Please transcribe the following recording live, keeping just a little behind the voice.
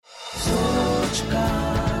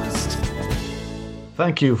Sochcast.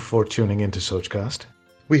 Thank you for tuning into Sochcast.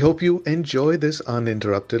 We hope you enjoy this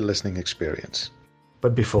uninterrupted listening experience.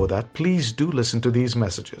 But before that, please do listen to these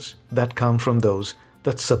messages that come from those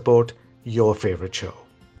that support your favorite show.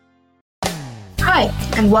 Hi,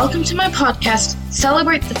 and welcome to my podcast,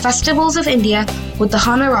 Celebrate the Festivals of India with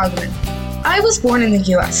Ahana. I was born in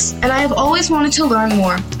the US, and I have always wanted to learn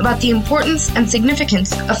more about the importance and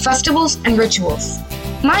significance of festivals and rituals.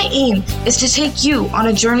 My aim is to take you on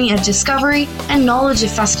a journey of discovery and knowledge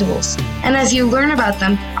of festivals, and as you learn about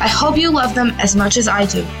them, I hope you love them as much as I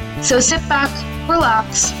do. So sit back,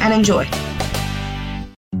 relax, and enjoy.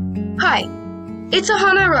 Hi, it's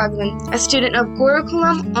Ahana Raghavan, a student of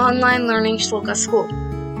Gurukulam Online Learning Shloka School.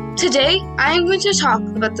 Today, I am going to talk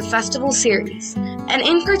about the festival series, and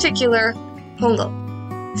in particular,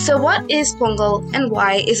 Pongal. So what is Pongal and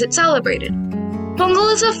why is it celebrated?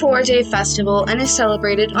 Pongal is a 4-day festival and is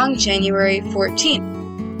celebrated on January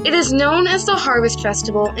 14. It is known as the Harvest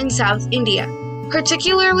Festival in South India,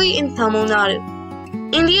 particularly in Tamil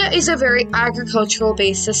Nadu. India is a very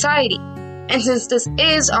agricultural-based society, and since this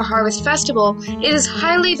is a harvest festival, it is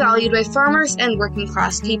highly valued by farmers and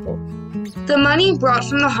working-class people. The money brought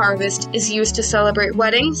from the harvest is used to celebrate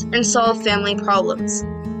weddings and solve family problems.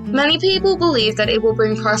 Many people believe that it will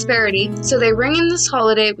bring prosperity, so they ring in this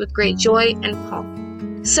holiday with great joy and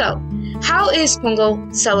pomp. So, how is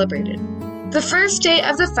Pongal celebrated? The first day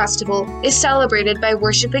of the festival is celebrated by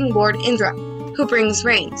worshipping Lord Indra, who brings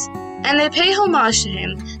rains, and they pay homage to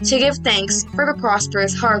him to give thanks for the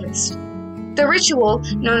prosperous harvest. The ritual,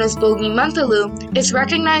 known as Bogi Mantalu, is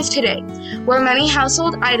recognized today, where many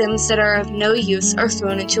household items that are of no use are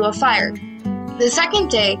thrown into a fire. The second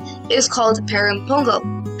day is called Param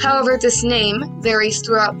Pongal. However, this name varies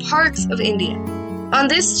throughout parts of India. On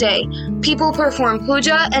this day, people perform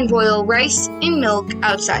puja and boil rice in milk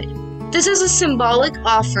outside. This is a symbolic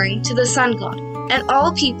offering to the sun god, and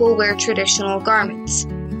all people wear traditional garments.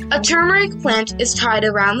 A turmeric plant is tied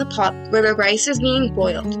around the pot where the rice is being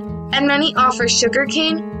boiled, and many offer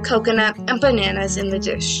sugarcane, coconut, and bananas in the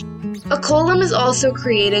dish. A kolam is also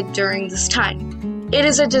created during this time. It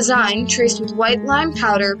is a design traced with white lime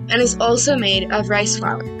powder and is also made of rice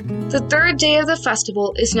flour. The third day of the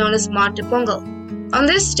festival is known as Mattu Pongal. On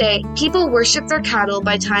this day, people worship their cattle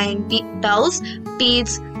by tying bells,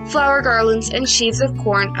 beads, flower garlands, and sheaves of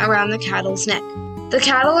corn around the cattle's neck. The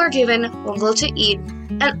cattle are given pongal to eat,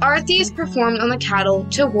 and arati is performed on the cattle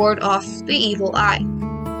to ward off the evil eye.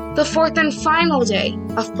 The fourth and final day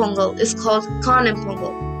of Pongal is called Kanam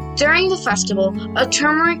Pongal. During the festival, a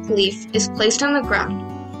turmeric leaf is placed on the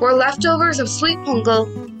ground, where leftovers of sweet pongal,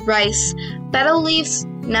 rice, betel leaves,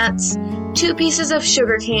 nuts, 2 pieces of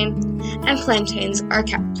sugarcane, and plantains are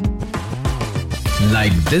kept.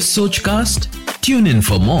 Like this Sochcast? Tune in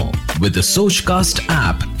for more with the Sochcast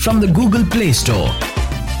app from the Google Play Store.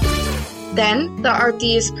 Then, the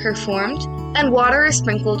arati is performed, and water is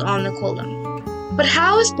sprinkled on the kolam. But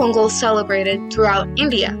how is Pongal celebrated throughout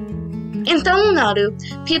India? In Tamil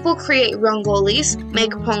Nadu, people create rangolis,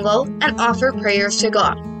 make pongal, and offer prayers to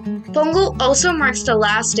God. Pongal also marks the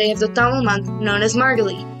last day of the Tamil month known as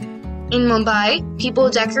Margali. In Mumbai, people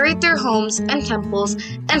decorate their homes and temples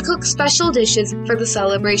and cook special dishes for the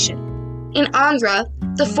celebration. In Andhra,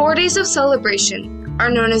 the 4 days of celebration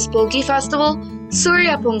are known as Bogi Festival,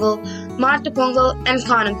 Surya Pongal, Mattu Pongal, and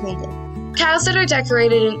Kanam Pongal. Cows that are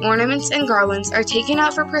decorated in ornaments and garlands are taken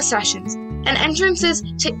out for processions, and entrances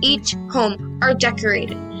to each home are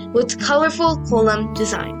decorated with colorful kolam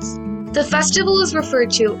designs. The festival is referred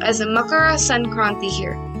to as a Makara Sankranti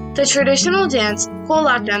here. The traditional dance,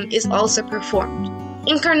 Kolatam, is also performed.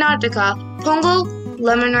 In Karnataka, pongal,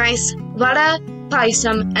 lemon rice, vada,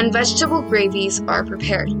 paisam, and vegetable gravies are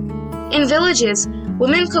prepared. In villages,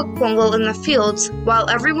 women cook pongal in the fields while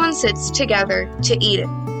everyone sits together to eat it.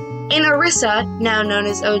 In Orissa, now known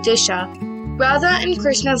as Odisha, Radha and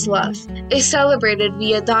Krishna's love is celebrated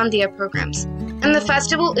via dandiya programs, and the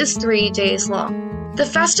festival is 3 days long. The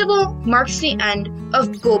festival marks the end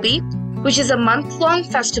of Gobi, which is a month-long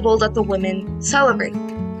festival that the women celebrate.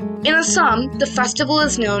 In Assam, the festival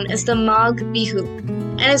is known as the Magh Bihu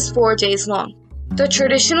and is 4 days long. The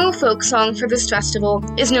traditional folk song for this festival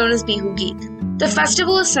is known as Bihu Geet. The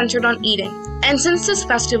festival is centered on eating, and since this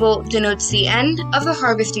festival denotes the end of the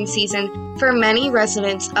harvesting season for many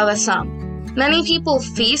residents of Assam, many people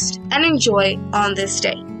feast and enjoy on this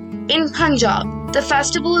day. In Punjab, the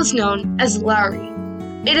festival is known as Lohri.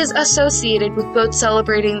 It is associated with both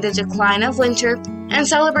celebrating the decline of winter and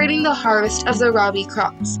celebrating the harvest of the rabi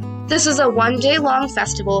crops. This is a 1-day-long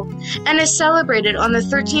festival and is celebrated on the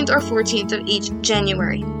 13th or 14th of each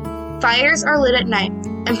January. Fires are lit at night,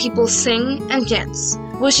 and people sing and dance,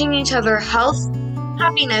 wishing each other health,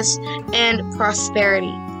 happiness, and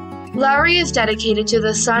prosperity. Lohri is dedicated to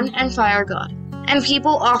the sun and fire god, and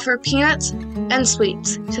people offer peanuts and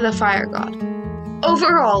sweets to the fire god.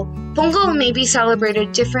 Overall, Pongal may be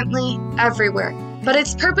celebrated differently everywhere, but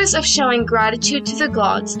its purpose of showing gratitude to the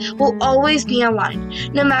gods will always be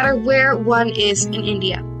aligned, no matter where one is in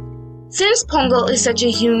India. Since Pongal is such a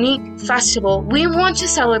unique festival, we want to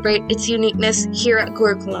celebrate its uniqueness here at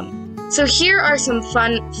Gurukulam. So here are some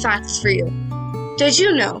fun facts for you. Did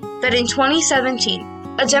you know that in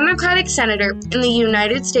 2017, a Democratic senator in the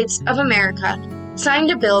United States of America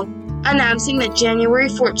signed a bill announcing that January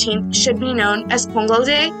 14th should be known as Pongal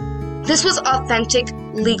Day? This was authentic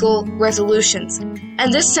legal resolutions,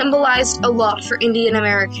 and this symbolized a lot for Indian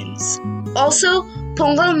Americans. Also,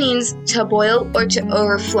 Pongal means to boil or to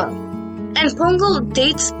overflow, and Pongal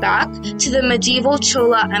dates back to the medieval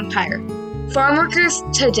Chola Empire. Farm workers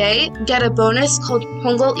today get a bonus called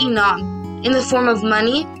Pongal Inam in the form of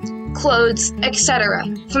money, clothes, etc.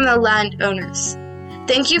 from the landowners.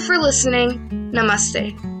 Thank you for listening.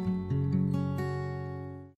 Namaste.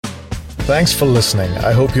 Thanks for listening.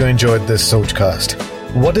 I hope you enjoyed this Sochcast.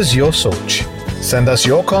 What is your Soch? Send us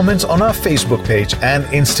your comments on our Facebook page and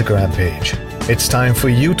Instagram page. It's time for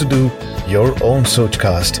you to do your own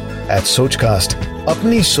Sochcast at Sochcast.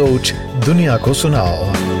 Apni Soch Duniya ko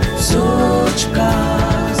sunao. Sochcast.